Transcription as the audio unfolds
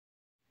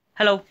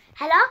Hello.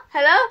 Hello.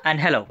 Hello. And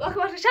hello.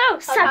 Welcome back to the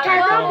channel.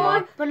 Sometimes Normal.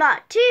 more, but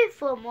not too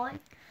full more.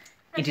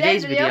 In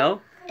today's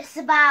video, It's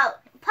about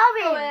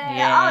poem.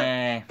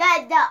 yeah,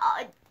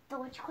 The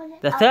what you call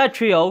it? the third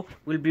trio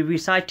will be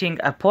reciting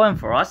a poem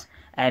for us,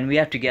 and we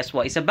have to guess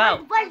what it's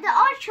about. Well, the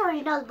old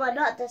trio knows, but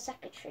not the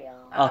second trio.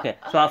 Okay,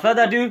 so without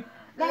further ado,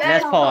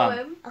 let's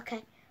poem.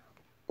 Okay.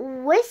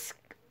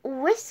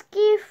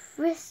 Whiskey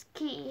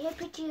frisky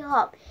hippity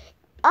hop,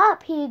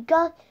 up he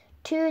goes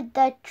to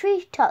the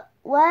treetop.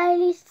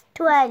 Whirly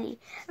twirly,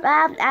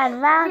 round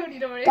and round,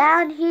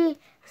 down he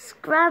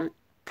scrumpers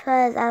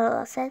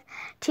and says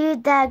to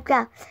the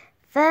ground.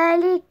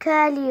 Furly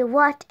curly,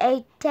 what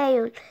a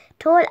tail!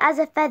 Tall as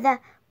a feather,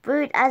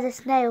 broad as a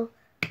snail.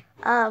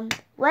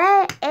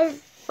 Where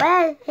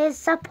his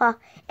supper?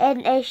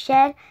 In a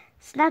shell,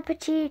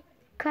 snappity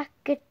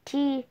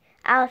crackety,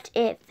 out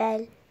it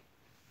fell.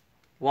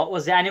 What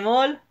was the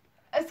animal?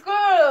 A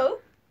squirrel.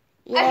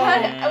 Yeah.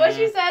 I heard when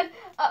she said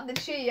up the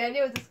tree, I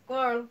knew it was a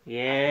squirrel.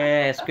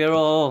 Yeah,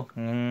 squirrel.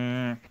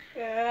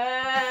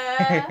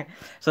 Yeah.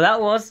 So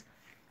that was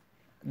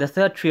the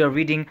third trio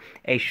reading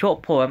a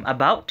short poem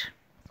about.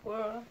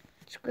 Squirrel.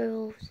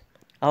 Squirrels.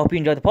 I hope you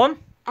enjoyed the poem.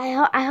 I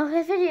hope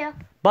this video.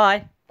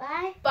 Bye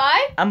Bye.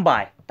 Bye. and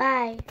bye.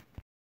 Bye.